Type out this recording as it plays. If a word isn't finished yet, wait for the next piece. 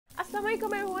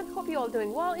Assalamualaikum everyone, hope you all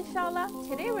doing well inshallah.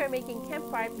 Today we're making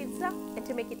campfire pizza, and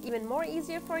to make it even more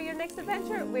easier for your next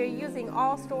adventure, we're using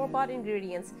all store-bought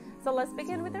ingredients. So let's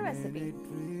begin with the recipe.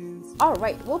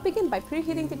 Alright, we'll begin by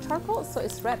preheating the charcoal so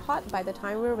it's red hot by the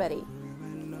time we're ready.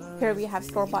 Here we have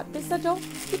store-bought pizza dough.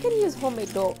 You can use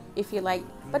homemade dough if you like,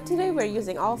 but today we're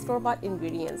using all store-bought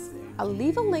ingredients. I'll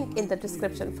leave a link in the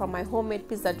description for my homemade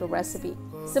pizza dough recipe.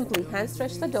 Simply hand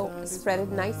stretch the dough, spread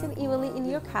it nice and evenly in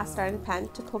your cast iron pan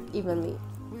to cook evenly.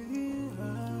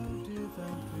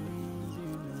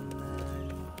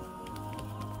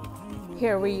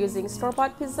 Here we're using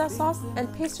store-bought pizza sauce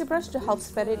and pastry brush to help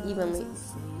spread it evenly.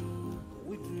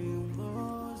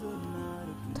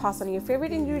 Toss on your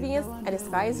favorite ingredients and the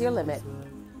sky is your limit.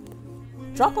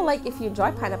 Drop a like if you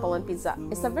enjoy pineapple on pizza.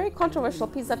 It's a very controversial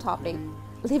pizza topping.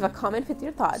 Leave a comment with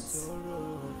your thoughts.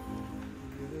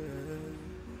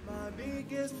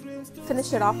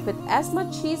 Finish it off with as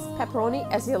much cheese, pepperoni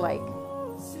as you like.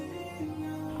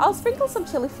 I'll sprinkle some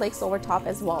chili flakes over top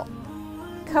as well.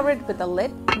 Cover it with a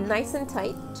lid nice and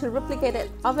tight to replicate an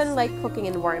oven-like cooking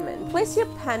environment. Place your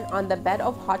pan on the bed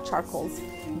of hot charcoals.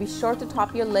 Be sure to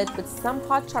top your lid with some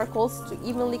hot charcoals to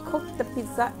evenly cook the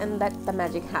pizza and let the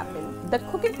magic happen. The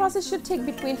cooking process should take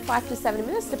between 5 to 7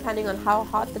 minutes depending on how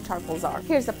hot the charcoals are.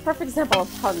 Here's a perfect example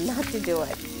of how not to do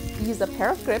it. Use a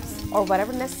pair of grips or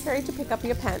whatever necessary to pick up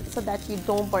your pan so that you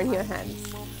don't burn your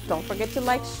hands. Don't forget to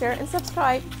like, share and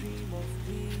subscribe.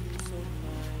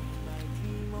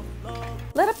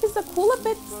 Let a pizza cool a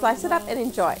bit, slice it up and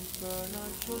enjoy.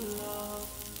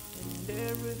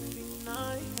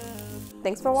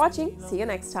 Thanks for watching. See you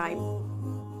next time.